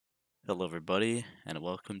Hello everybody, and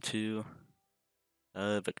welcome to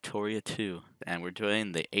Victoria 2, and we're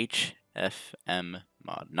doing the HFM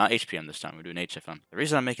mod. Not HPM this time, we're doing HFM. The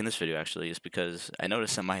reason I'm making this video actually is because I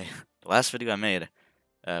noticed in the last video I made,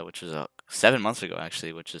 which was 7 months ago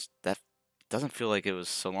actually, that doesn't feel like it was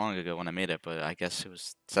so long ago when I made it, but I guess it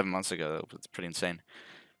was 7 months ago. It's pretty insane.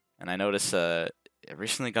 And I noticed it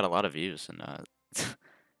recently got a lot of views, and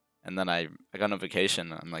and then I got a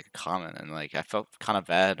notification on like a comment, and like I felt kind of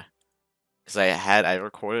bad. Because I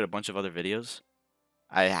recorded a bunch of other videos.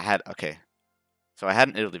 So I had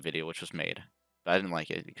an Italy video which was made, but I didn't like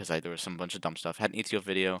it because there was some bunch of dumb stuff. Had an Ethiopia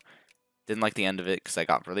video, didn't like the end of it because I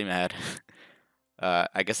got really mad.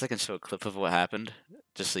 I guess I can show a clip of what happened,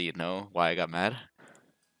 just so you know why I got mad.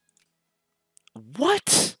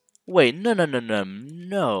 What? Wait,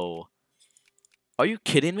 no. Are you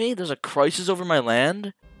kidding me? There's a crisis over my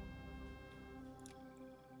land?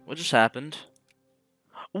 What just happened?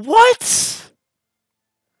 What?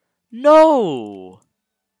 No!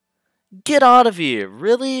 Get out of here!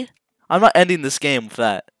 Really? I'm not ending this game with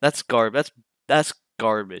that. That's garbage. That's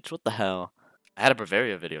garbage. What the hell? I had a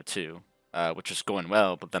Bavaria video too, which was going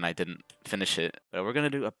well, but then I didn't finish it. But we're gonna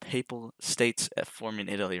do a Papal States forming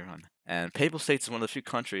Italy run, and Papal States is one of the few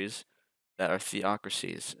countries that are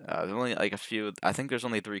theocracies. There's only like a few. I think there's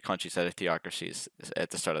only 3 countries that are theocracies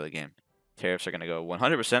at the start of the game. Tariffs are gonna go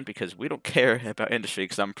 100% because we don't care about industry.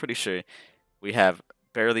 Because I'm pretty sure we have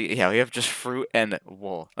barely, yeah, we have just fruit and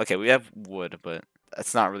wool. Okay, we have wood, but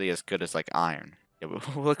that's not really as good as like iron. Yeah,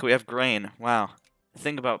 look, we have grain. Wow. The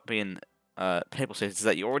thing about being Papal States is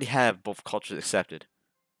that you already have both cultures accepted.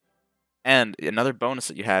 And another bonus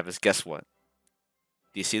that you have is, guess what?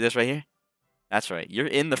 Do you see this right here? That's right. You're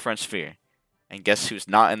in the French sphere. And guess who's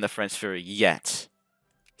not in the French sphere yet?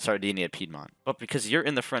 Sardinia, Piedmont. But because you're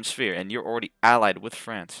in the French sphere and you're already allied with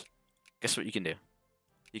France, guess what you can do?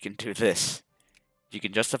 You can do this. You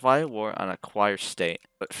can justify a war on an acquired state.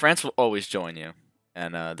 But France will always join you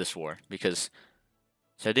in this war because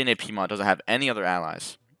Sardinia, Piedmont doesn't have any other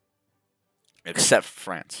allies except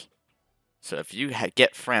France. So if you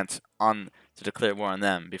get France on to declare war on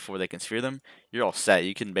them before they can sphere them, you're all set.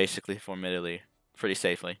 You can basically form Italy pretty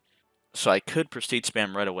safely. So I could prestige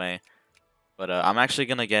spam right away, but I'm actually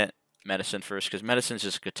gonna get medicine first because medicine's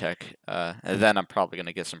just good tech, and then I'm probably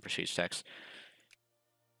gonna get some prestige techs.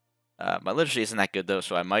 My literacy isn't that good though,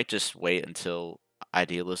 so I might just wait until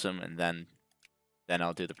idealism and then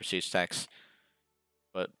I'll do the prestige techs.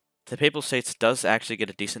 But the Papal States does actually get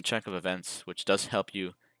a decent chunk of events, which does help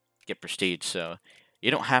you get prestige. So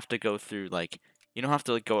you don't have to go through you don't have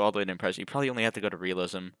to go all the way to impress. You probably only have to go to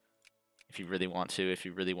realism if you really want to. If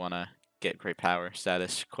you really want to get great power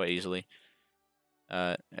status quite easily.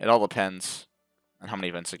 It all depends on how many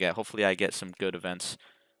events I get. Hopefully, I get some good events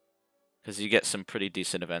because you get some pretty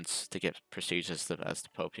decent events to get prestige as the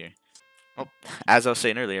Pope here. Well, as I was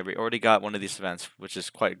saying earlier, we already got one of these events, which is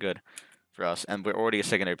quite good for us, and we're already a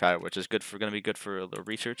secondary power, which is going to be good for the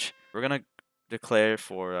research. We're gonna declare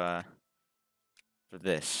for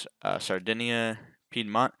this Sardinia,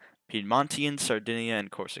 Piedmontian, Sardinia, and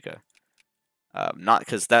Corsica. Not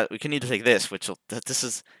because we can need to take this, this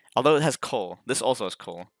is, although it has coal, this also has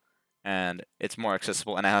coal, and it's more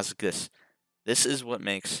accessible, and it has this. This is what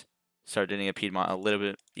makes Sardinia, Piedmont a little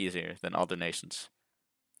bit easier than other nations.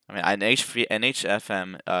 I mean,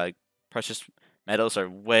 HFM, precious metals are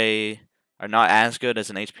not as good as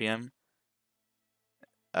an HPM.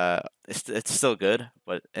 It's still good,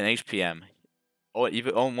 but an HPM, if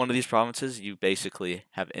you own one of these provinces, you basically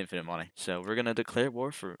have infinite money. So we're gonna declare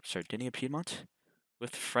war for Sardinia, Piedmont,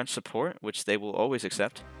 with French support, which they will always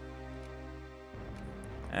accept.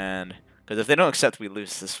 And because if they don't accept, we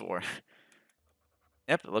lose this war.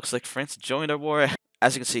 Yep, it looks like France joined our war.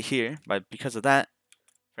 As you can see here, because of that,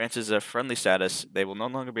 France's friendly status, they will no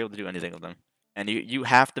longer be able to do anything with them. And you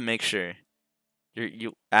have to make sure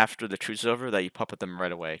after the truce is over that you puppet them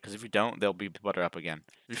right away, because if you don't, they'll be butter up again.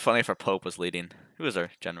 It'd be funny if our Pope was leading. Who was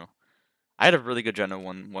our general? I had a really good general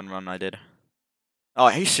one run I did. Oh,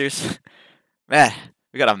 are you serious? Man,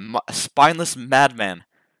 we got a spineless madman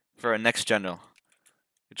for our next general.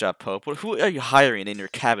 Good job, Pope. Who are you hiring in your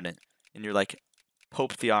cabinet? In your like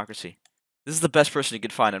Pope theocracy? This is the best person you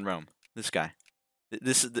could find in Rome. This guy.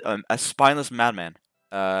 This is a spineless madman.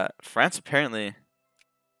 France apparently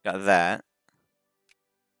got that.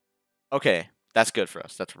 Okay, that's good for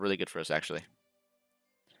us. That's really good for us, actually.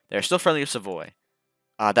 They're still friendly with Savoy.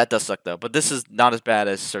 That does suck, though. But this is not as bad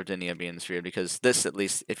as Sardinia being sphered, because this, at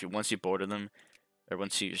least, once you border them, or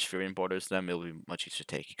once you spherean borders them, it'll be much easier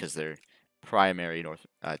to take, because they're primary North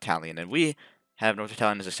Italian. And we have North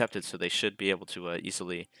Italian as accepted, so they should be able to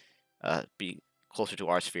easily be closer to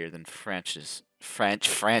our sphere than France's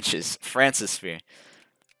sphere.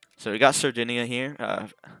 So we got Sardinia here,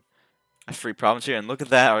 a free province here, and look at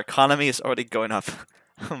that, our economy is already going up.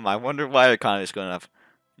 I wonder why our economy is going up.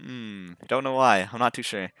 Don't know why. I'm not too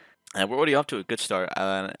sure. And we're already off to a good start.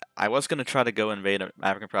 I was gonna try to go invade an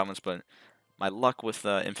African province, but my luck with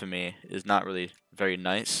infamy is not really very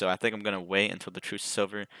nice. So I think I'm gonna wait until the truce is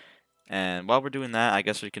over. And while we're doing that, I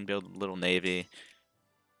guess we can build a little navy,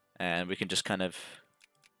 and we can just kind of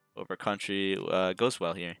hope our country goes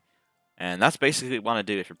well here. And that's basically what you want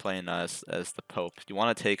to do if you're playing as the Pope. You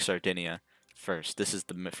want to take Sardinia first. This is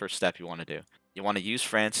the first step you want to do. You want to use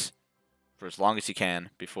France for as long as you can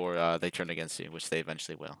before they turn against you, which they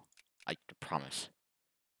eventually will. I promise.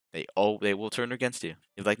 They will turn against you.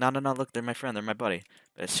 You're like, no, look, they're my friend, they're my buddy.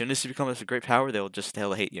 But as soon as you become a great power,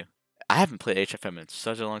 they'll hate you. I haven't played HFM in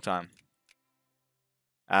such a long time.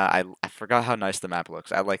 I forgot how nice the map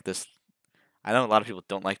looks. I like this. I know a lot of people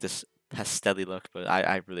don't like this pastel-y look, but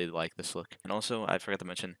I really like this look. And also, I forgot to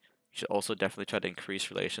mention, you should also definitely try to increase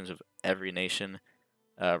relations with every nation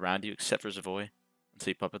around you, except for Savoy,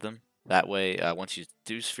 until you puppet them. That way, once you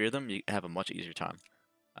do sphere them, you have a much easier time.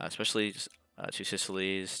 Especially two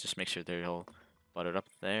Sicilies, just make sure they're all buttered up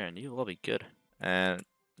there, and you will be good. And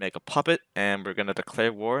make a puppet, and we're gonna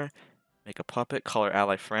declare war. Make a puppet, call our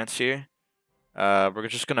ally France here. We're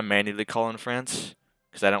just gonna manually call in France,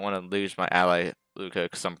 because I don't want to lose my ally Luca,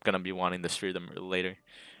 because I'm gonna be wanting to sphere them later.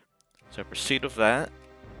 So proceed with that,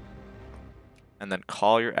 and then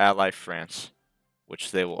call your ally France,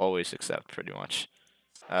 which they will always accept, pretty much.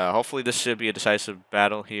 Hopefully this should be a decisive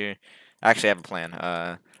battle here. Actually, I have a plan.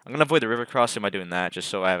 I'm going to avoid the river crossing by doing that, just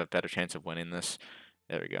so I have a better chance of winning this.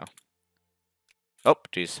 There we go. Oh,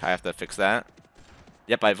 jeez, I have to fix that.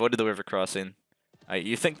 Yep, I avoided the river crossing.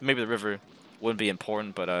 You think maybe the river wouldn't be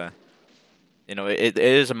important, but, you know, it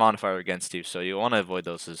is a modifier against you, so you want to avoid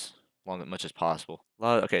those as much as possible.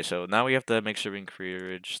 Okay, so now we have to make sure we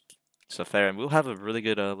encourage stuff there, and we'll have a really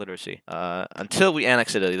good literacy. Until we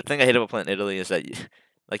annex Italy. The thing I hate about playing Italy is that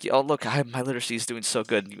like, oh look, my literacy is doing so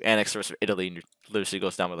good. You annex the rest of Italy, and your literacy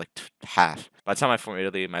goes down by like half. By the time I form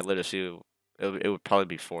Italy, my literacy it would probably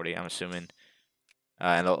be 40, I'm assuming.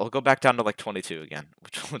 And I'll go back down to like 22 again,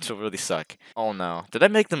 which will really suck. Oh no, did I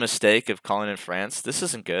make the mistake of calling in France? This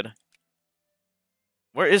isn't good.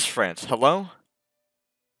 Where is France? Hello?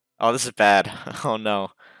 Oh, this is bad. Oh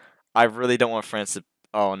no, I really don't want France to.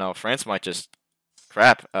 Oh no, France might just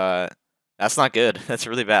crap. That's not good. That's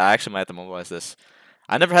really bad. I actually might have to mobilize this.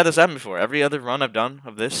 I never had this happen before. Every other run I've done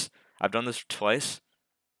of this, I've done this twice.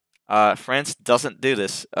 France doesn't do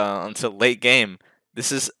this until late game.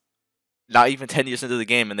 This is not even 10 years into the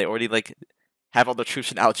game, and they already like have all the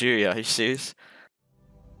troops in Algeria. Are you serious?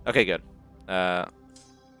 Okay, good.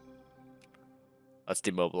 Let's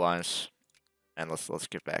demobilize, and let's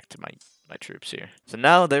get back to my troops here. So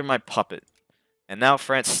now they're my puppet, and now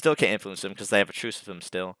France still can't influence them because they have a truce with them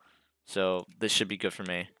still. So this should be good for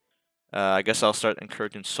me. I guess I'll start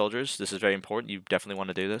encouraging soldiers. This is very important. You definitely want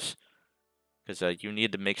to do this because you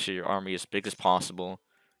need to make sure your army is as big as possible,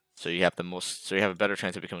 so you have a better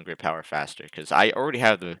chance of becoming a great power faster. Because I already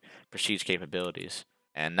have the prestige capabilities,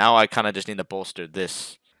 and now I kind of just need to bolster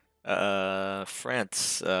this.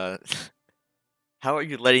 France. How are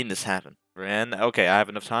you letting this happen, Ran? Okay, I have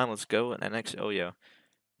enough time. Let's go and annex. Oh yeah,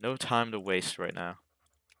 no time to waste right now.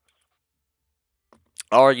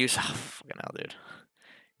 Or use fucking hell, dude.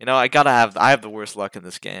 You know, I have the worst luck in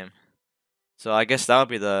this game. So I guess that would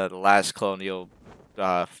be the last colonial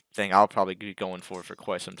thing I'll probably be going for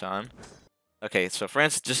quite some time. Okay, so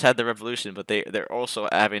France just had the revolution, but they're also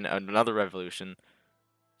having another revolution.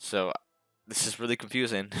 So this is really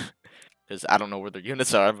confusing because I don't know where their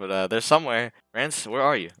units are, but they're somewhere. France, where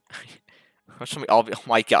are you? Oh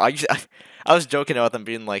my god! I was joking about them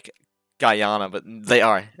being like Guyana, but they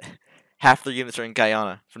are. Half their units are in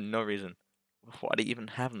Guyana for no reason. Why do you even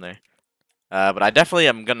have them there? But I definitely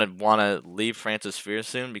am gonna want to leave France's sphere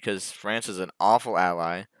soon because France is an awful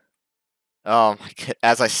ally. Oh my god!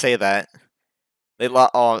 As I say that,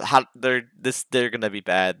 they're gonna be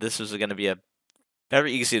bad. This is gonna be a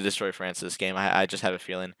very easy to destroy France this game. I just have a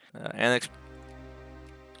feeling. Annex.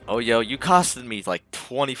 Oh yo, you costed me like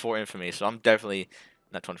 24 infamy, so I'm definitely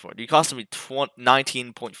not 24. You costed me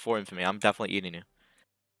 19.4 infamy. I'm definitely eating you.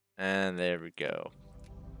 And there we go.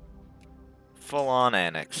 Full-on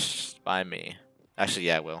annex by me. Actually,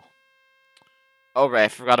 yeah, I will. Oh, right, I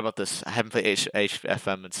forgot about this. I haven't played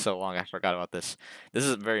HFM in so long, I forgot about this. This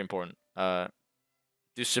is very important.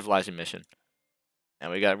 Do civilizing mission.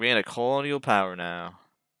 And we're in a colonial power now.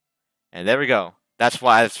 And there we go. That's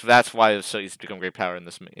why it's so easy to become great power in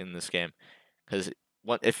this game. Because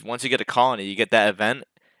once you get a colony, you get that event,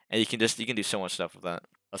 and you can do so much stuff with that.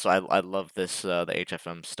 Also, I love this the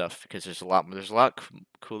HFM stuff because there's a lot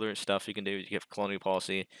cooler stuff you can do. You have colonial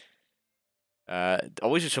policy.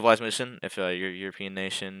 Always do civilized mission if you're a European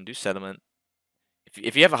nation. Do settlement.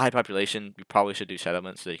 If you have a high population, you probably should do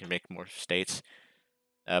settlement so that you can make more states.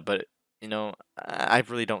 But you know, I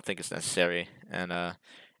really don't think it's necessary, and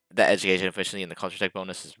the education efficiency and the culture tech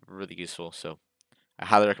bonus is really useful. So I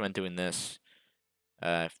highly recommend doing this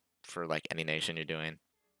for like any nation you're doing.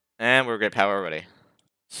 And we're great power already.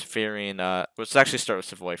 Sphereing, let's actually start with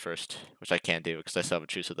Savoy first, which I can't do because I still have a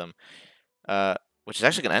truce with them. Which is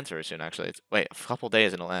actually gonna end very soon. Actually, wait, a couple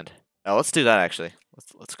days and it'll end. Let's do that actually.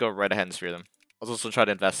 Let's go right ahead and sphere them. I'll also try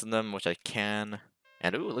to invest in them, which I can.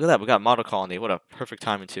 And ooh, look at that, we got model colony. What a perfect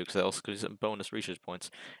timing too, because that also gives them bonus research points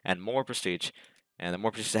and more prestige. And the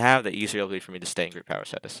more prestige I have, the easier it'll be for me to stay in great power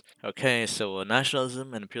status. Okay, so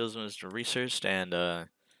nationalism and imperialism is researched, and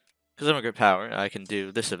because I'm a great power, I can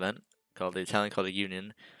do this event called the Italian called a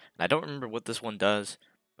Union. And I don't remember what this one does,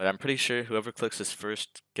 but I'm pretty sure whoever clicks this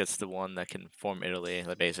first gets the one that can form Italy,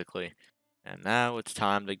 basically. And now it's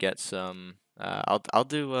time to get some. I'll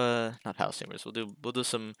do not Palace Steamers. We'll do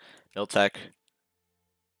some Miltech,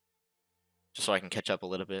 just so I can catch up a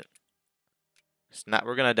little bit.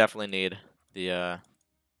 We're gonna definitely need the.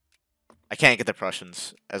 I can't get the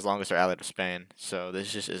Prussians as long as they're allied with Spain, so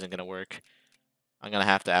this just isn't gonna work. I'm gonna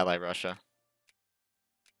have to ally Russia.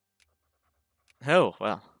 Oh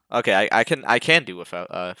well. Okay, I can do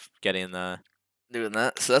without getting doing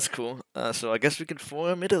that, so that's cool. So I guess we can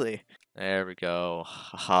form Italy. There we go.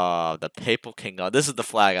 Haha, the Papal Kingdom. This is the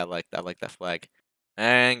flag I like. I like that flag.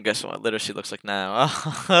 And guess what literacy looks like now?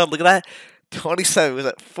 Look at that. 27. It was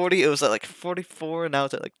at 40. It was at like 44. And now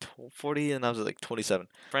it's at like 40. And now it's at like 27.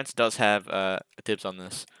 France does have dibs on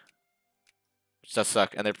this, which does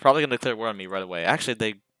suck. And they're probably gonna declare war on me right away. Actually,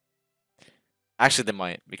 they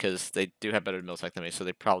might because they do have better militech than me, so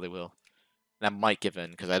they probably will. And I might give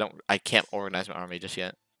in because I can't organize my army just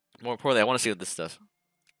yet. More importantly, I want to see what this does.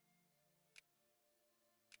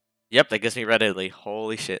 Yep, that gives me Red Italy.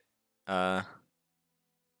 Holy shit. Red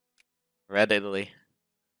Italy.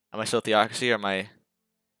 Am I still Theocracy or am I...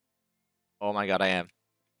 Oh my god, I am.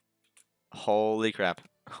 Holy crap.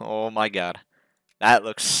 Oh my god. That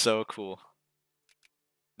looks so cool.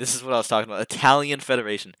 This is what I was talking about. Italian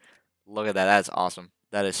Federation. Look at that. That's awesome.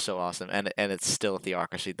 That is so awesome. And it's still a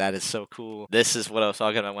Theocracy. That is so cool. This is what I was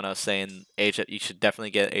talking about when I was saying you should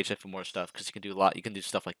definitely get HFM More Stuff because you can do a lot. You can do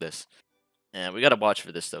stuff like this. And we gotta watch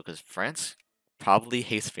for this though, because France probably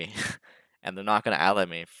hates me, and they're not gonna ally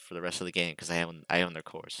me for the rest of the game because I own their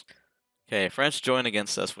cores. Okay, France joined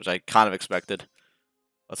against us, which I kind of expected.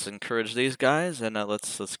 Let's encourage these guys, and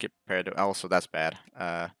let's get prepared. Also, that's bad.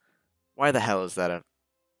 Why the hell is that a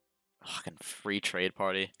fucking free trade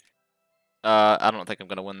party? I don't think I'm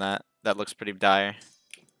gonna win that. That looks pretty dire.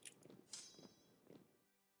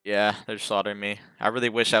 Yeah, they're slaughtering me. I really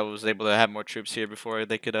wish I was able to have more troops here before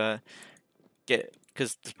they could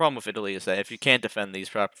because the problem with Italy is that if you can't defend these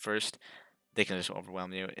first, they can just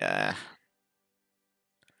overwhelm you. Yeah,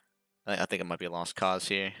 I think it might be a lost cause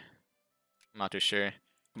here. I'm not too sure.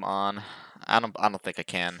 Come on, I don't think I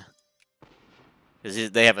can.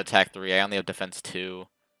 Because they have attack 3, I only have defense 2.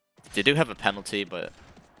 They do have a penalty, but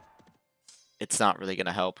it's not really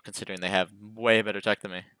gonna help considering they have way better tech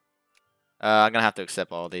than me. I'm gonna have to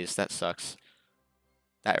accept all of these. That sucks.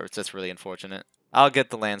 That's really unfortunate. I'll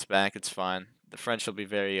get the lands back. It's fine. The French will be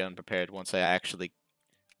very unprepared once I actually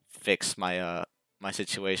fix my my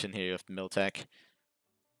situation here with Miltech.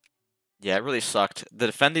 Yeah, it really sucked. The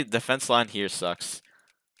defense line here sucks.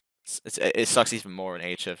 It sucks even more in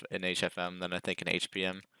HFM than I think in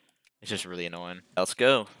HPM. It's just really annoying. Let's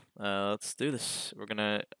go. Let's do this. We're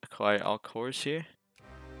gonna acquire all cores here.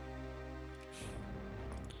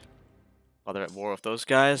 While they're at war with those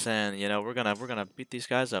guys, and you know we're gonna beat these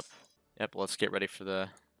guys up. Yep. Let's get ready for the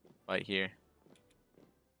fight here.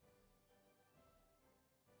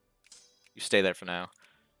 You stay there for now.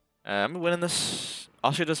 I'm winning this.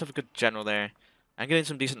 Austria does have a good general there. I'm getting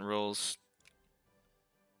some decent rolls.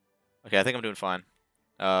 Okay, I think I'm doing fine.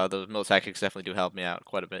 Those mill tactics definitely do help me out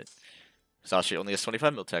quite a bit. Because Austria only has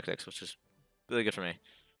 25 mill tactics, which is really good for me.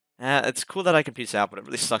 It's cool that I can peace out, but it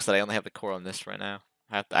really sucks that I only have the core on this right now.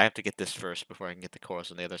 I have to get this first before I can get the cores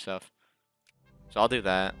on the other stuff. So I'll do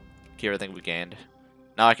that. Keep everything we gained.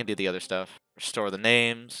 Now I can do the other stuff. Restore the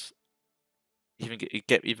names. Even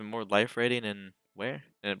get even more life rating in where?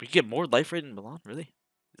 And we can get more life rating in Milan, really?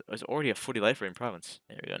 It's already a 40 life rating province.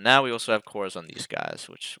 There we go. Now we also have cores on these guys,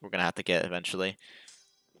 which we're gonna have to get eventually.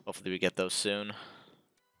 Hopefully we get those soon.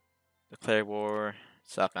 Declare war.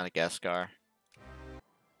 South Madagascar.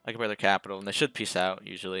 Occupy their capital, and they should peace out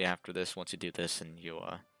usually after this. Once you do this, and you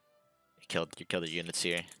kill the units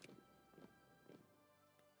here.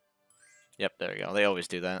 Yep, there we go. They always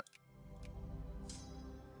do that.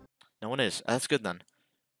 No one is. That's good then.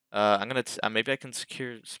 I'm gonna maybe I can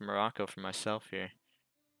secure some Morocco for myself here.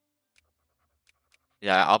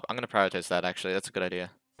 Yeah, I'm gonna prioritize that actually. That's a good idea.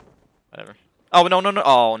 Whatever. Oh no no no!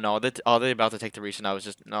 Oh no! They're about to take the region. I was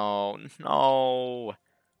just no.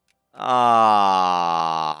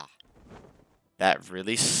 Ah, that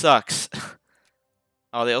really sucks.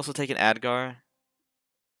 Oh, they also take an Adgar.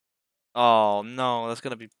 Oh no, that's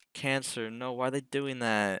gonna be cancer. No, why are they doing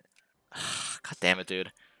that? God damn it,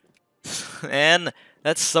 dude. And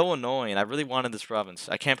that's so annoying. I really wanted this province.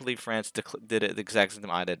 I can't believe France did it the exact same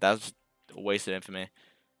I did. That was a waste of infamy.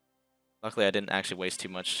 Luckily, I didn't actually waste too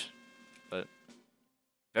much, but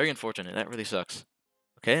very unfortunate. That really sucks.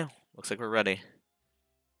 Okay, looks like we're ready.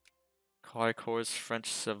 Carcour's French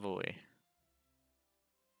Savoy.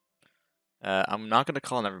 I'm not gonna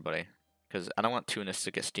call on everybody because I don't want Tunis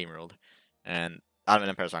to get steamrolled, and Ottoman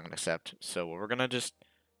Empire's not gonna accept. So we're gonna just.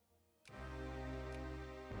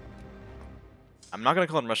 I'm not gonna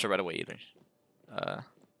call on Russia right away either. I'm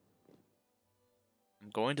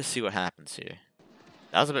going to see what happens here.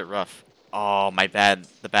 That was a bit rough. Oh, my bad.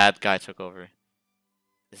 The bad guy took over.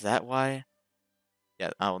 Is that why?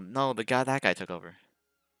 Yeah. Oh no, that guy took over.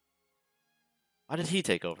 Why did he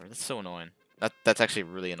take over? That's so annoying. That's actually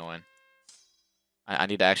really annoying. I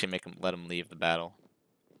need to actually let him leave the battle.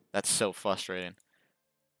 That's so frustrating.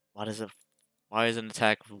 Why is an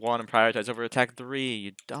attack 1 and prioritize over attack 3?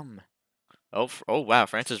 You dumb. Oh wow,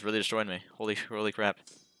 France is really destroying me. Holy crap.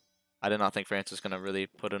 I did not think France was gonna really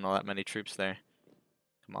put in all that many troops there.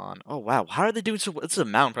 Come on. Oh wow, how are they doing so? This is a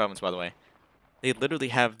mountain province, by the way. They literally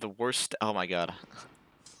have the worst. Oh my god.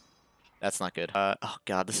 That's not good. Oh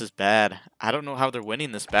god, this is bad. I don't know how they're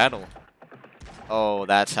winning this battle. Oh,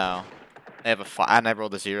 that's how. They have a 5, and I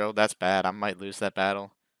rolled a 0. That's bad. I might lose that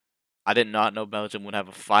battle. I did not know Belgium would have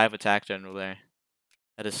a 5 attack general there.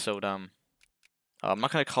 That is so dumb. I'm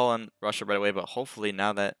not going to call on Russia right away, but hopefully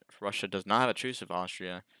now that Russia does not have a truce with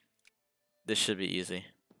Austria, this should be easy.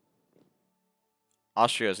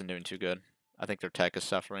 Austria isn't doing too good. I think their tech is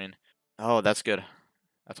suffering. Oh, that's good.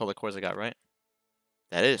 That's all the cores I got, right?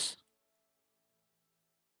 That is.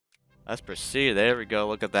 Let's proceed. There we go.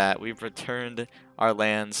 Look at that. We've returned our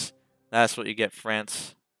lands. That's what you get,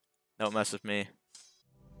 France. Don't mess with me.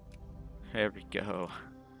 There we go.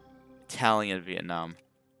 Italian Vietnam.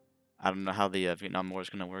 I don't know how the Vietnam War is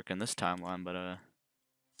going to work in this timeline, but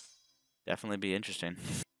definitely be interesting.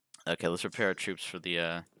 Okay, let's prepare our troops for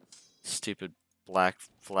the stupid black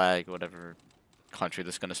flag, whatever country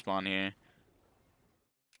that's going to spawn here.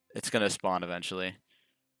 It's going to spawn eventually.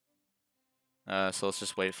 So let's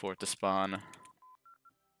just wait for it to spawn.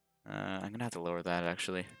 I'm going to have to lower that,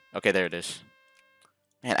 actually. Okay, there it is.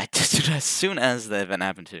 Man, I just did it as soon as the event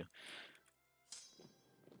happened, too.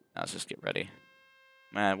 Now let's just get ready.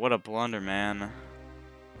 Man, what a blunder, man.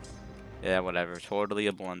 Yeah, whatever. Totally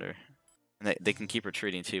a blunder. And they can keep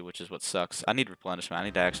retreating, too, which is what sucks. I need replenishment. I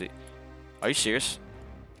need to actually... Are you serious?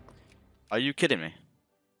 Are you kidding me?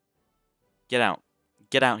 Get out.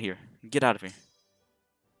 Get out here. Get out of here.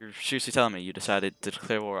 You're seriously telling me you decided to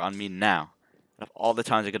declare war on me now? Out of all the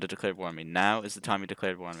times you could have declared war on me, now is the time you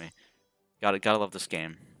declared war on me. Gotta love this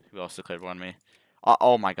game. Who else declared war on me?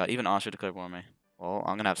 Oh my god, even Austria declared war on me. Well,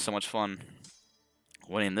 I'm gonna have so much fun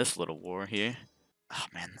winning this little war here. Oh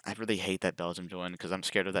man, I really hate that Belgium joined because I'm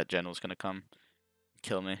scared of that general's gonna come and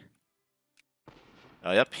kill me.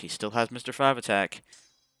 Oh yep, he still has Mr. 5 attack.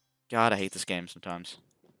 God, I hate this game sometimes.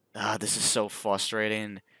 Ah, this is so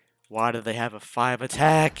frustrating. Why do they have a 5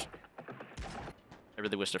 attack? I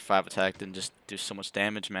really wish their 5 attack didn't just do so much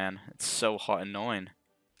damage, man. It's so hot annoying.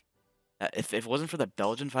 If it wasn't for the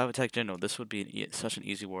Belgian 5 attack general, this would be such an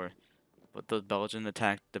easy war. But the Belgian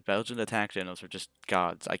attack generals are just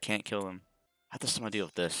gods. I can't kill them. I have to somehow deal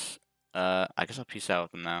with this. I guess I'll peace out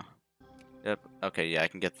with them now. Yep. Okay, yeah, I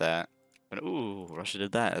can get that. But ooh, Russia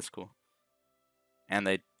did that. That's cool. And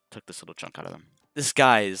they took this little chunk out of them. This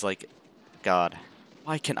guy is like, God.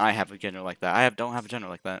 Why can't I have a general like that? I don't have a general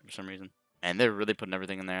like that for some reason. And they're really putting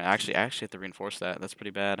everything in there. Actually, I actually have to reinforce that. That's pretty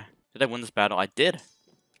bad. Did I win this battle? I did.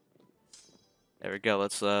 There we go.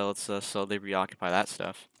 Let's slowly reoccupy that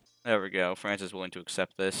stuff. There we go. France is willing to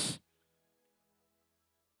accept this.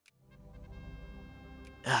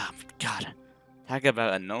 Ah, God. Talk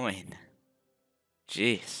about annoying.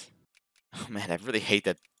 Jeez. Oh man, I really hate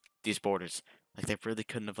that these borders. Like they really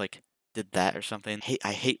couldn't have like did that or something.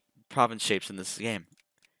 I hate province shapes in this game.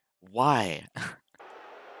 Why?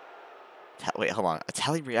 Wait, hold on.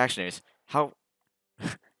 Italian reactionaries. How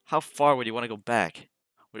How far would you want to go back?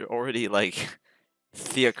 We're already, like,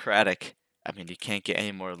 theocratic. I mean, you can't get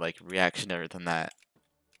any more, like, reactionary than that.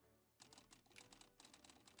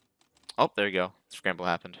 Oh, there you go. Scramble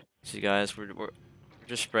happened. See, guys, we're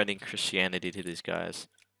just spreading Christianity to these guys.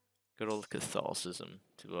 Good old Catholicism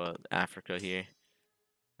to Africa here,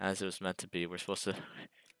 as it was meant to be. We're supposed to,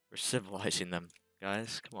 we're civilizing them,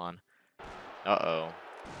 guys. Come on. Uh-oh.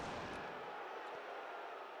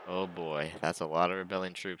 Oh boy, that's a lot of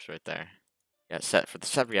rebellion troops right there. Yeah,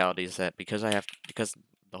 set reality is that because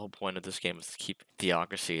the whole point of this game is to keep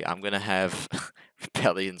theocracy, I'm gonna have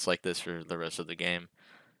rebellions like this for the rest of the game.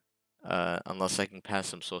 Unless I can pass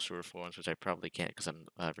some social reforms, which I probably can't because I'm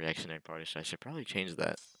a reactionary party, so I should probably change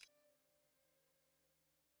that.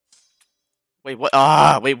 Wait, what?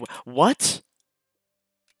 Ah, wait, what?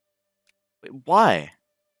 Wait, why?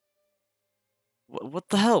 What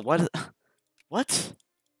the hell? What? What?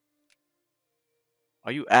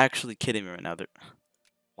 Are you actually kidding me right now?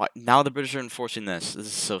 Why? Now the British are enforcing this. This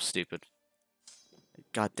is so stupid.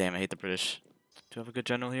 God damn, I hate the British. Do I have a good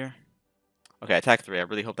general here? Okay, attack 3. I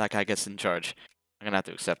really hope that guy gets in charge. I'm gonna have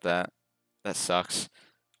to accept that. That sucks.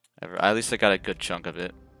 At least I got a good chunk of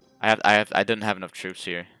it. I didn't have enough troops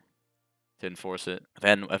here to enforce it.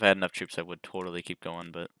 If I had enough troops, I would totally keep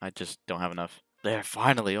going, but I just don't have enough. There,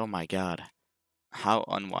 finally! Oh my god. How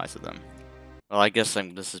unwise of them. Well, I guess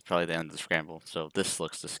this is probably the end of the scramble, so this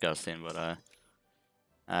looks disgusting, but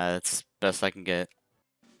it's best I can get.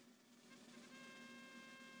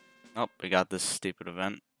 Oh, we got this stupid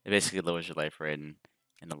event. It basically lowers your life rating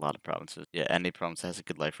in a lot of provinces. Yeah, any province that has a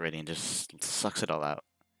good life rating just sucks it all out.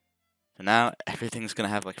 So now everything's gonna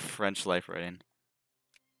have like French life rating.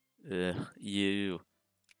 Ugh, you.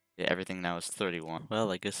 Yeah, everything now is 31.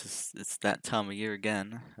 Well, I guess it's that time of year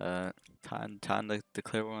again. Time to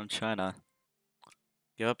declare war on China.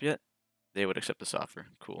 Give up yet? They would accept this offer.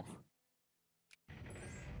 Cool.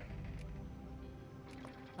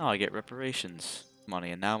 Oh, I get reparations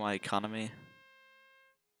money, and now my economy.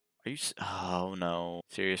 Are you? Oh no!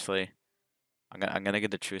 Seriously? I'm gonna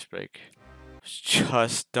get the truce break. I was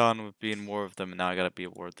just done with being war of them, and now I gotta be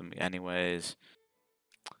at war with them anyways.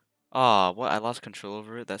 Ah, what? I lost control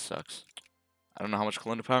over it. That sucks. I don't know how much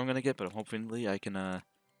colonial power I'm gonna get, but hopefully I can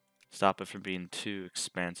stop it from being too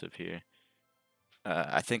expansive here.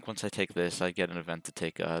 I think once I take this, I get an event to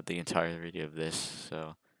take the entirety of this,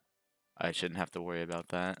 so I shouldn't have to worry about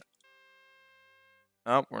that.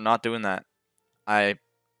 Oh, we're not doing that. Okay.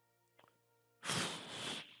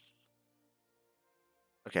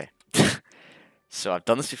 So I've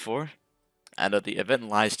done this before, and the event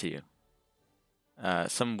lies to you.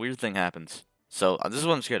 Some weird thing happens. So this is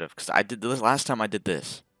what I'm scared of, because I did this last time I did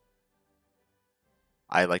this.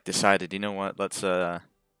 I like decided, you know what? Let's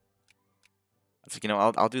you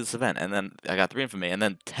know, I'll do this event, and then I got 3 infamy, and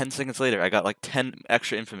then 10 seconds later I got like 10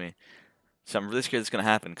 extra infamy. So I'm really scared it's gonna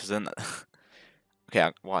happen, because then,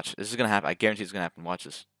 okay, watch. This is gonna happen. I guarantee it's gonna happen. Watch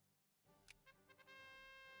this.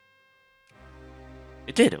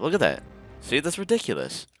 It did. Look at that. See, that's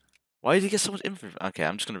ridiculous. Why did you get so much infamy? Okay,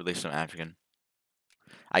 I'm just gonna release some African.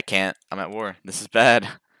 I can't. I'm at war. This is bad.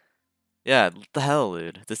 Yeah, what the hell,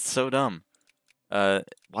 dude? This is so dumb. Why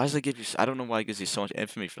does it give you? I don't know why it gives you so much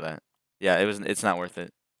infamy for that. Yeah, it's not worth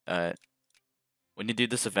it. When you do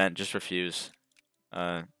this event, just refuse.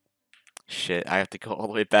 Shit, I have to go all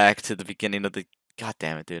the way back to the beginning of the. God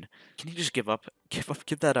damn it, dude! Can you just give up? Give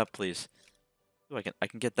that up, please. Ooh, I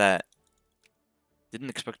can get that.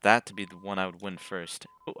 Didn't expect that to be the one I would win first.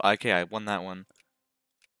 Oh, okay, I won that one.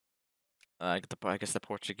 I guess the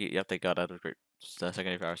Portuguese. Yep, they got out of great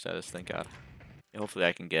secondary power status. Thank God. Hopefully,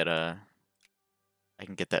 I can get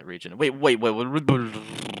that region. Wait,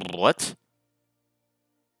 what?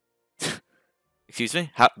 Excuse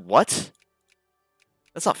me? How? What?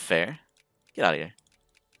 That's not fair. Get out of here.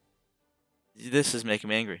 This is making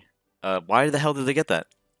me angry. Why the hell did they get that?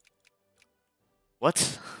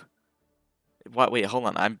 What? Wait, hold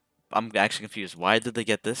on. I'm actually confused. Why did they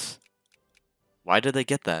get this? Why did they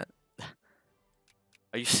get that?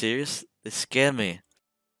 Are you serious? They scammed me.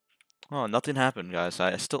 Oh, nothing happened, guys.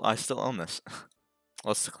 I still own this.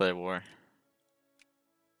 Let's declare war. I'm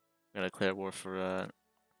gonna declare war for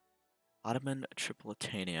Ottoman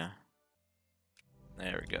Tripolitania.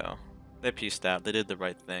 There we go. They peaced out. They did the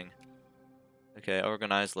right thing. Okay,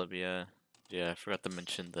 organized Libya. Yeah, I forgot to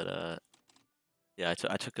mention that. Yeah,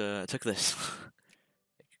 I took this.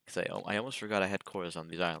 Because I almost forgot I had cores on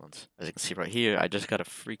these islands. As you can see right here, I just got a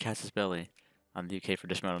free Casus Belli on the UK for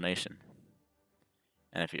dismantle nation.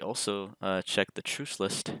 And if you also check the truce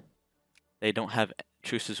list, they don't have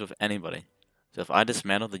truces with anybody. So if I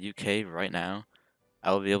dismantle the UK right now,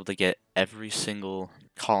 I will be able to get every single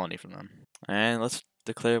colony from them. And let's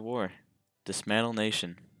declare war. Dismantle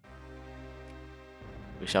nation.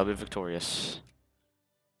 We shall be victorious.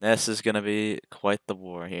 This is gonna be quite the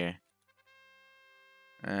war here.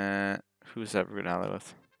 Who's that we're gonna ally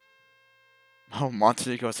with? Oh,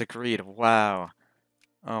 Montenegro has agreed. Wow.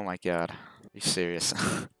 Oh my god. Be serious.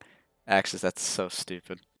 Actually, that's so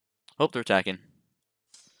stupid. Hope they're attacking.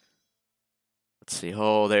 Let's see.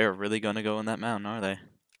 Oh, they're really gonna go in that mountain, are they?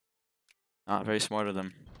 Not very smart of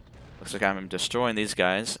them. Looks like I'm destroying these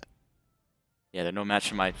guys. Yeah, they're no match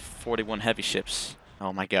for my 41 heavy ships.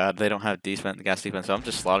 Oh my god, they don't have defense, gas defense, so I'm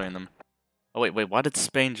just slaughtering them. Oh wait, why did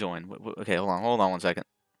Spain join? Okay, hold on 1 second.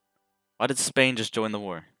 Why did Spain just join the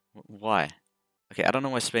war? Why? Okay, I don't know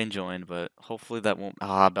why Spain joined, but hopefully that won't...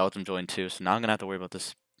 Ah, Belgium joined too, so now I'm gonna have to worry about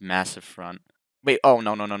this massive front. Wait, oh,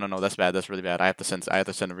 no, that's bad, that's really bad. I have to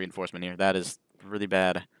send a reinforcement here. That is really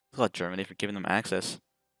bad. Look at Germany for giving them access.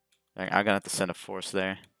 I'm gonna have to send a force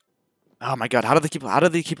there. Oh my god, how do they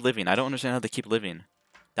keep living? I don't understand how they keep living.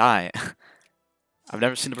 Die. I've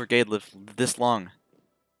never seen a brigade live this long.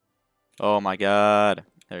 Oh my god.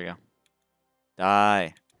 There we go.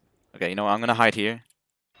 Die. Okay, you know what? I'm gonna hide here.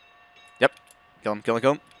 Yep. Kill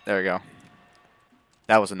him. There we go.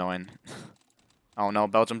 That was annoying. Oh no,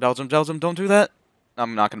 Belgium, don't do that!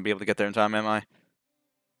 I'm not gonna be able to get there in time, am I?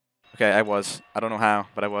 Okay, I was. I don't know how,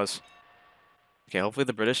 but I was. Okay, hopefully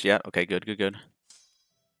the British, yeah, okay, good.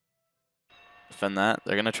 Defend that.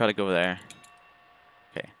 They're gonna try to go there.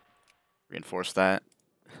 Okay. Reinforce that.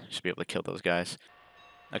 Should be able to kill those guys.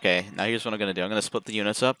 Okay, now here's what I'm gonna do. I'm gonna split the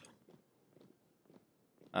units up.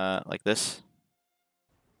 Like this.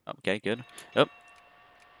 Okay, good. Oh.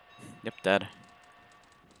 Yep, dead.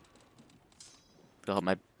 They'll have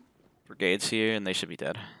my brigades here, and they should be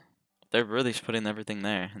dead. They're really putting everything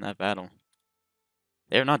there in that battle.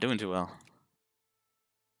 They're not doing too well.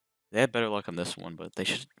 They had better luck on this one, but they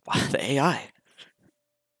should... The AI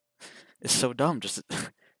is so dumb. Just...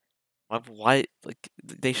 Why... Like,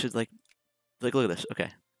 they should, like... Look at this.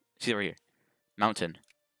 Okay. See right here. Mountain.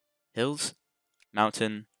 Hills.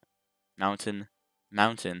 Mountain. Mountain.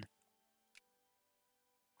 Mountain.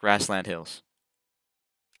 Grassland hills.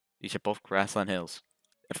 These are both grassland hills.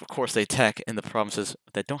 Of course, they attack in the provinces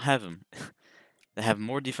that don't have them. They have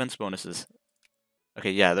more defense bonuses.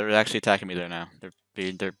 Okay, yeah, they're actually attacking me there now.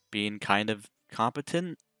 They're being kind of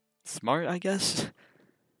competent, smart, I guess. Is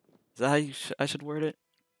that how I should word it?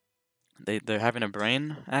 They're having a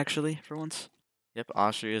brain actually for once. Yep,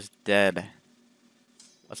 Austria's dead.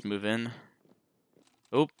 Let's move in.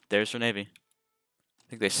 Oh, there's their navy. I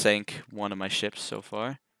think they sank one of my ships so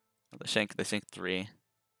far. They sank 3,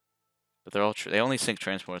 but they're all they only sink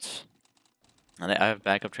transports, and I have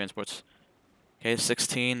backup transports. Okay,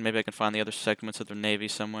 16. Maybe I can find the other segments of their navy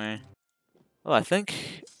somewhere. Well, I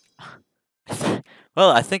think...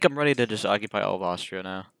 well, I think I'm ready to just occupy all of Austria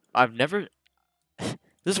now. I've never... this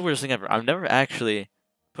is the weirdest thing ever. I've never actually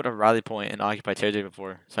put a rally point in occupied territory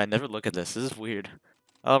before, so I never look at this. This is weird.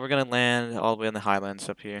 Oh, we're gonna land all the way in the highlands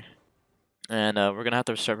up here. And we're gonna have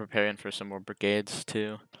to start preparing for some more brigades,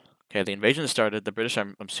 too. Okay, the invasion started. The British,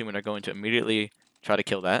 I'm assuming, are going to immediately try to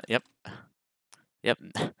kill that. Yep.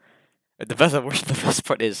 The best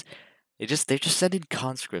part is they're just sending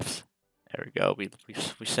conscripts. There we go.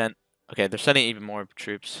 We sent. Okay, they're sending even more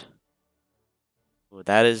troops. Ooh,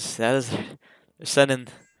 they're sending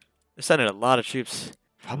a lot of troops.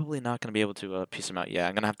 Probably not gonna be able to piece them out. Yeah,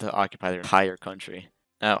 I'm gonna have to occupy their entire country.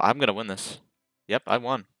 Now I'm gonna win this. Yep, I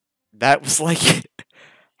won. That was like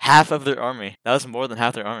half of their army. That was more than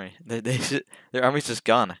half their army. Their army's just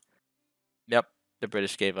gone. Yep, the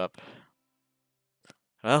British gave up.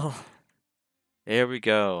 Well, there we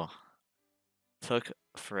go. Took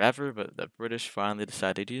forever, but the British finally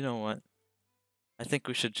decided, you know what? I think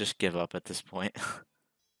we should just give up at this point.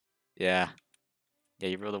 Yeah. Yeah,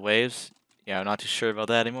 you rule the waves? Yeah, I'm not too sure about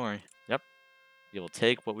that anymore. Yep. We will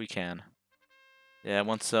take what we can. Yeah,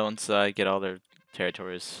 once I get all their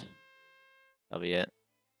territories, that'll be it.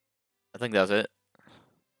 I think that was it.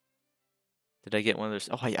 Did I get one of those?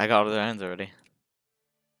 Oh, I got all their islands already.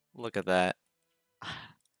 Look at that.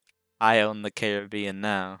 I own the Caribbean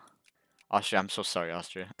now. Austria, I'm so sorry,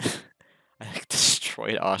 Austria. I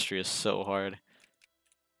destroyed Austria so hard.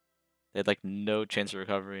 They had like no chance of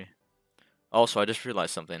recovery. Also, I just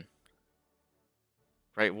realized something.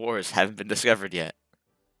 Great wars haven't been discovered yet.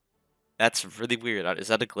 That's really weird. Is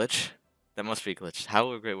that a glitch? That must be a glitch.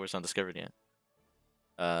 How are Great Wars not discovered yet?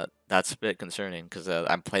 That's a bit concerning because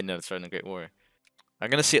I'm playing it starting the Great War. I'm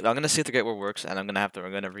gonna see if the Great War works, and I'm gonna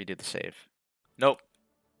redo the save. Nope.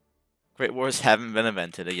 Great Wars haven't been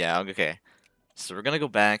invented. Yeah, okay. So we're gonna go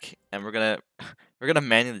back, and we're gonna We're gonna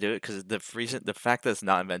manually do it because the fact that it's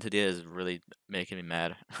not invented yet is really making me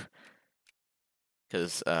mad.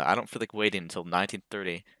 Because I don't feel like waiting until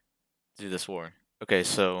 1930 to do this war. Okay,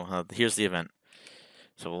 so here's the event.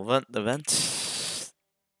 So event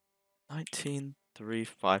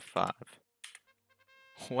 19355.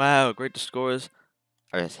 Wow, great scores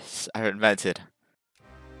are invented.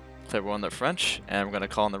 Declare war on the French, and we're gonna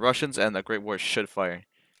call on the Russians, and the Great War should fire.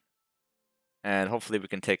 And hopefully we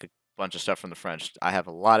can take a bunch of stuff from the French. I have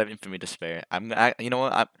a lot of infamy to spare. You know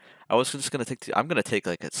what? I was just gonna take. I'm gonna take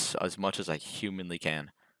like as much as I humanly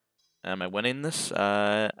can. Am I winning this?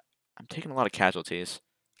 I'm taking a lot of casualties.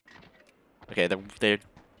 Okay, they're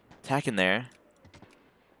attacking there.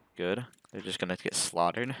 Good. They're just gonna get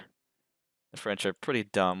slaughtered. The French are pretty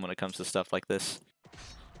dumb when it comes to stuff like this.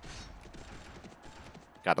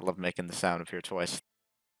 Gotta love making the sound of your choice.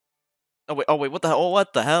 Oh wait, what the hell? Oh,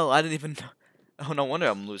 what the hell? I didn't even. Oh, no wonder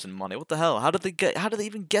I'm losing money. What the hell? How did they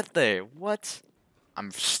even get there? What?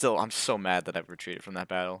 I'm so mad that I've retreated from that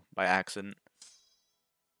battle by accident.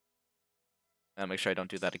 I'll make sure I don't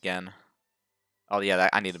do that again. Oh yeah,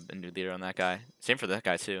 I need a new leader on that guy. Same for that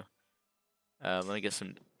guy too. Let me get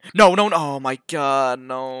some. No, no, no! Oh my God,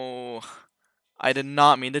 no! I did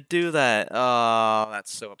not mean to do that. Oh,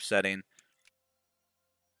 that's so upsetting.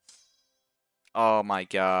 Oh my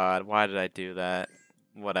God, why did I do that?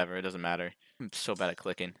 Whatever, it doesn't matter. I'm so bad at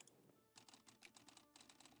clicking.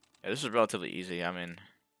 Yeah, this is relatively easy. I mean,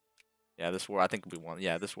 yeah, this war I think we won.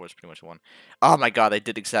 Yeah, this war is pretty much won. Oh my God, they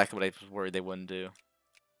did exactly what I was worried they wouldn't do.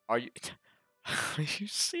 Are you? Are you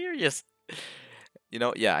serious? You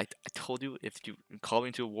know, yeah, I told you if you call me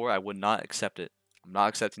into a war, I would not accept it. I'm not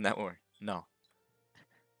accepting that war. No.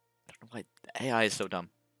 I don't know why the AI is so dumb.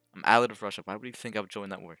 I'm allied with Russia. Why would you think I would join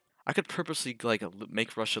that war? I could purposely like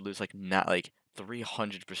make Russia lose like not like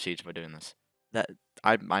 300 prestige by doing this. That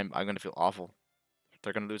I'm gonna feel awful.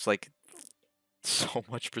 They're gonna lose like so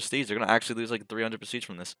much prestige. They're gonna actually lose like 300 prestige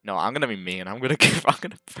from this. No, I'm gonna be mean. I'm gonna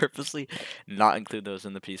purposely not include those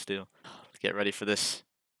in the peace deal. Get ready for this.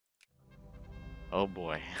 Oh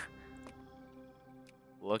boy.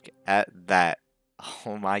 Look at that.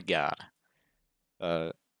 Oh my God.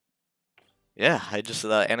 Yeah, I just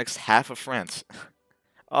annexed half of France.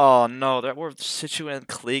 Oh no, they're at war with Sichuan and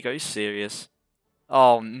Clique. Are you serious?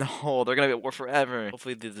 Oh no, they're gonna be at war forever.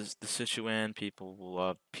 Hopefully the Sichuan people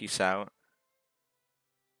will peace out,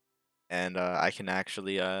 and I can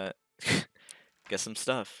actually get some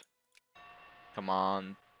stuff. Come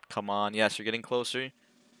on, come on. Yes, you're getting closer.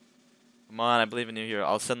 Come on, I believe in you here.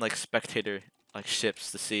 I'll send like spectator like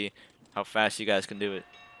ships to see how fast you guys can do it.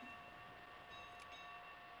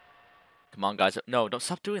 Come on, guys. No, don't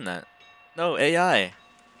stop doing that. No, AI.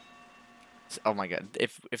 Oh my God.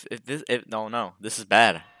 If no, this is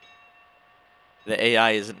bad. The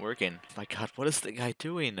AI isn't working. My God, what is the guy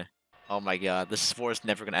doing? Oh my God, this war is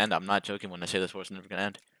never gonna end. I'm not joking when I say this war is never gonna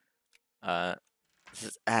end. Uh, this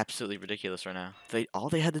is absolutely ridiculous right now. All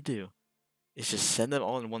they had to do is just send them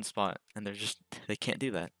all in one spot, and they can't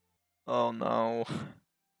do that. Oh no.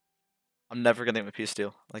 I'm never gonna get my peace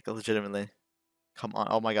deal. Like legitimately. Come on.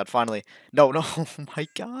 Oh my God, finally. No, no. Oh my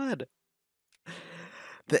God.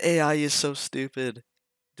 The AI is so stupid.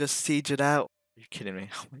 Just siege it out. Are you kidding me?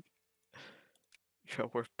 Oh my.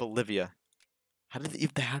 We're Bolivia. How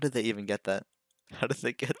did they even get that? How did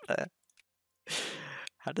they get that?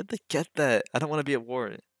 How did they get that? I don't want to be at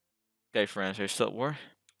war. Okay, France, are you still at war?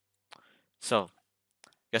 So,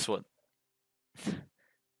 guess what?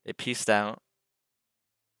 They pieced out.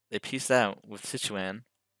 They pieced out with Sichuan.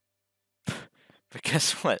 But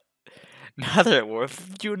guess what? Now they're at war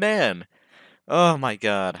with Yunnan. Oh my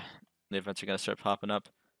God. The events are gonna start popping up.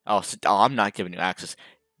 Oh, I'm not giving you access.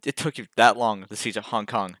 It took you that long to siege of Hong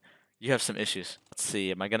Kong. You have some issues. Let's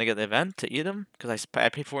see. Am I gonna get the event to eat them? Because I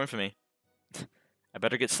paid for infamy. I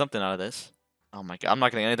better get something out of this. Oh my God. I'm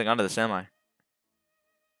not getting anything out of this, am I?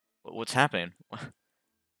 What's happening?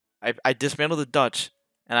 I dismantled the Dutch,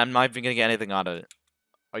 and I'm not even gonna get anything out of it.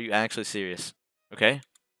 Are you actually serious? Okay.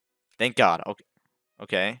 Thank God. Okay.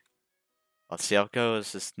 Okay. Let's see how it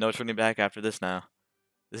goes. There's no turning back after this now.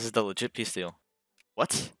 This is the legit peace deal.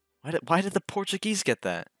 What? Why did the Portuguese get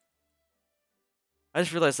that? I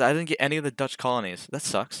just realized that I didn't get any of the Dutch colonies. That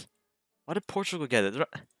sucks. Why did Portugal get it?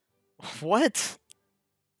 What?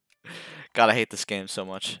 God, I hate this game so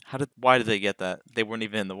much. Why did they get that? They weren't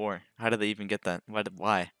even in the war. How did they even get that?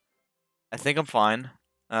 Why? I think I'm fine.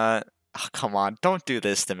 Oh, come on, don't do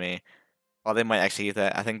this to me. Oh, they might actually get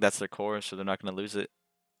that. I think that's their core, so they're not gonna lose it.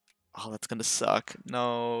 Oh, that's gonna suck.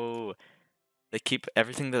 No. They keep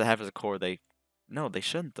everything that they have as a core. No, they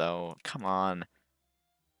shouldn't though. Come on.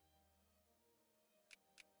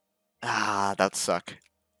 Ah, that suck.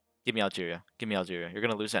 Give me Algeria. Give me Algeria. You're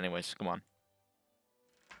gonna lose anyways. Come on.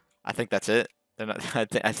 I think that's it. They're not.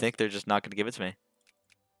 I think they're just not gonna give it to me.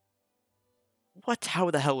 What? How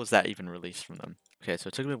the hell was that even released from them? Okay, so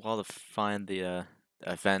it took me a while to find the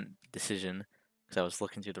event decision because I was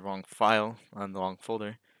looking through the wrong file on the wrong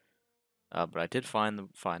folder. But I did find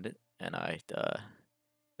it, and I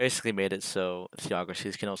basically made it so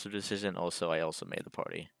theocracies can also do decision. Also, I also made the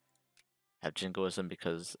party have jingoism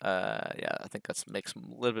because yeah, I think that makes a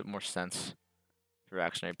little bit more sense for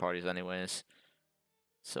reactionary parties, anyways.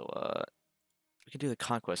 So we can do the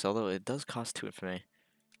conquest, although it does cost 2 for me.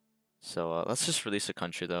 So let's just release a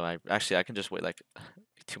country, though. I can just wait like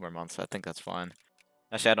 2 more months. I think that's fine.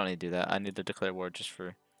 Actually, I don't need to do that. I need to declare war just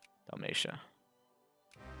for Dalmatia.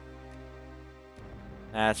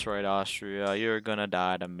 That's right, Austria. You're gonna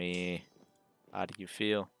die to me. How do you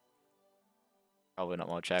feel? Probably not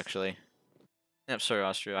much, actually. Yep, sorry,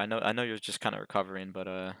 Austria. I know you're just kind of recovering,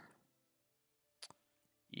 but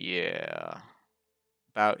yeah.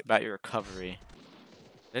 About your recovery.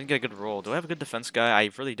 I didn't get a good roll. Do I have a good defense guy? I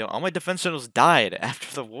really don't. All my defense generals died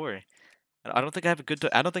after the war. I don't think I have a good.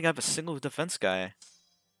 I don't think I have a single defense guy.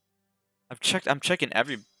 I've checked. I'm checking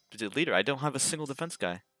every leader. I don't have a single defense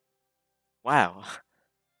guy. Wow.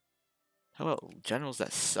 How about generals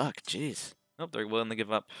that suck? Jeez. Nope, they're willing to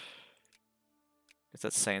give up. Guess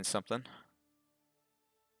that's saying something.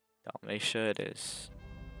 Dalmatia it is.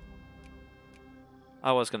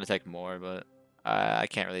 I was gonna take more, but I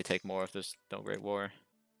can't really take more if there's no Great War.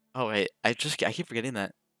 Oh wait, I keep forgetting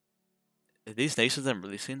that these nations I'm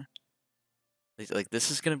releasing, like this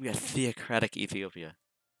is gonna be a theocratic Ethiopia.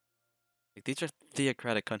 Like these are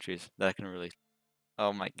theocratic countries that I can release.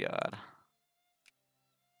 Oh my god.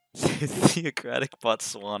 Theocratic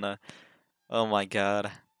Botswana. Oh my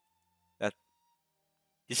god. That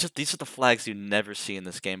these are the flags you never see in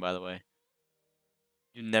this game, by the way.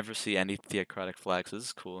 You never see any theocratic flags. This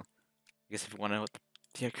is cool. I guess if you want to know what the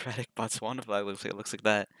theocratic Botswana flag looks like, it looks like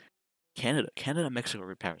that. Canada, Mexico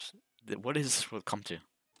repairs. What is this will come to?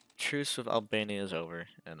 Truce with Albania is over,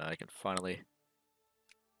 and I can finally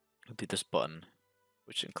do this button,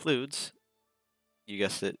 which includes, you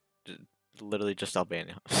guessed it, literally just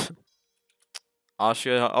Albania.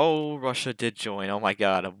 Austria. Oh, Russia did join. Oh my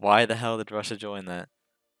god. Why the hell did Russia join that?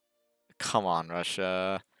 Come on,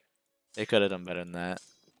 Russia. They could have done better than that.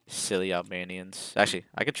 Silly Albanians. Actually,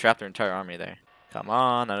 I could trap their entire army there. Come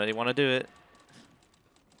on, I know you want to do it.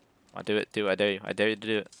 Want to do it? Do it. I dare you. I dare you to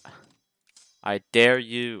do it. I dare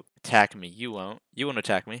you. Attack me. You won't. You won't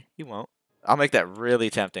attack me. You won't. I'll make that really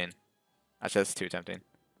tempting. Actually, that's too tempting.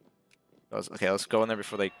 Okay, let's go in there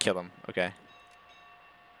before they kill them. Okay.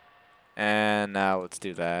 And now let's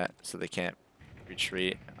do that so they can't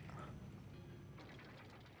retreat.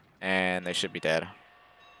 And they should be dead.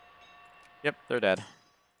 Yep, they're dead.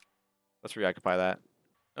 Let's reoccupy that.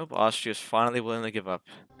 Nope, Austria's finally willing to give up.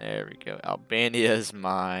 There we go. Albania is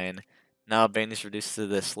mine. Now Albania's reduced to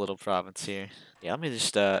this little province here. Yeah, let me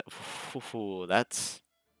just, that's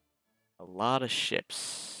a lot of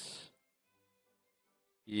ships.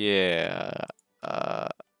 Yeah. Uh,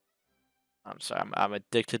 I'm sorry. I'm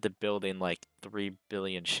addicted to building like 3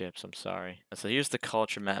 billion ships. I'm sorry. So here's the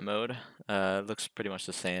culture map mode. It looks pretty much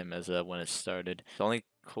the same as when it started. The only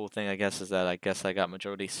cool thing I guess is that I guess I got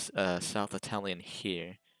majority South Italian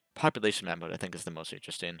here. Population map mode I think is the most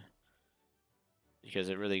interesting because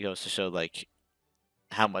it really goes to show like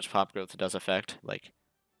how much pop growth it does affect. Like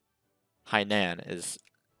Hainan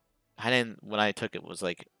when I took it was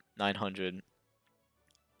like 900k,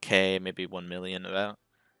 maybe 1 million about.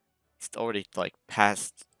 It's already like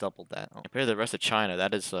past doubled that. Compared to the rest of China,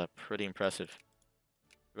 that is pretty impressive.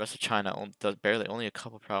 The rest of China does barely. Only a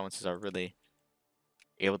couple provinces are really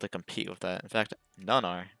able to compete with that. In fact, none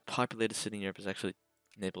are. Populated city in Europe is actually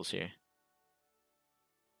Naples here.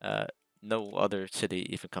 No other city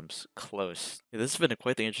even comes close. Yeah, this has been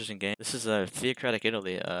quite the interesting game. This is Theocratic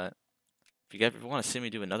Italy. If you guys ever want to see me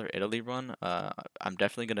do another Italy run, I'm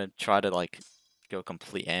definitely gonna try to like go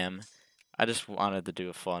complete am. I just wanted to do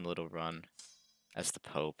a fun little run as the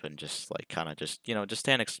Pope and just like kind of just just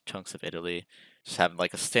annex chunks of Italy, just have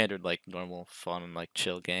like a standard like normal fun like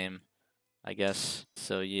chill game, I guess.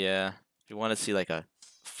 So yeah, if you want to see like a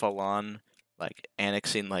full on like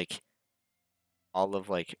annexing like all of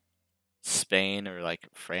like Spain or like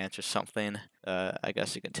France or something, I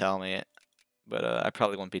guess you can tell me. But I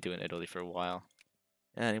probably won't be doing Italy for a while.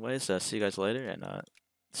 Yeah, anyways, see you guys later, and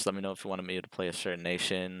just let me know if you wanted me to play a certain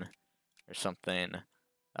nation or something.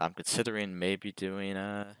 I'm considering maybe doing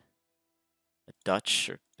a Dutch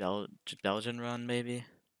or Belgian run, maybe.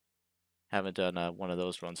 Haven't done one of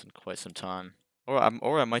those runs in quite some time.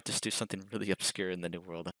 or I might just do something really obscure in the new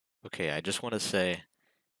world. Okay, I just want to say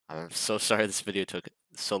I'm so sorry this video took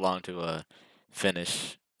so long to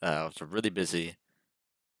finish. I was really busy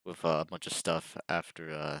with a bunch of stuff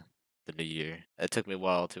after the new year. It took me a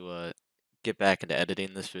while to get back into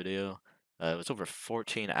editing this video. It was over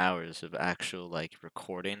 14 hours of actual like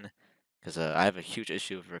recording because I have a huge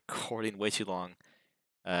issue of recording way too long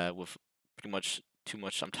with pretty much too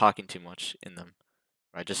much. I'm talking too much in them.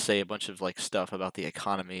 I just say a bunch of like stuff about the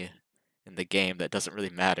economy in the game that doesn't really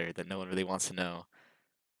matter, that no one really wants to know.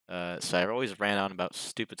 So I always ran on about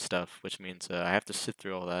stupid stuff, which means I have to sit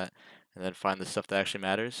through all that and then find the stuff that actually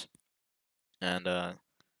matters. And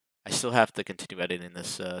I still have to continue editing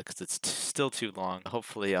this because it's still too long.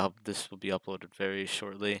 Hopefully, this will be uploaded very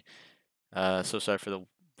shortly. So sorry for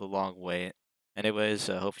the long wait. Anyways,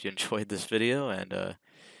 I hope you enjoyed this video, and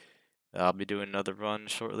I'll be doing another run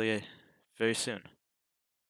shortly, very soon.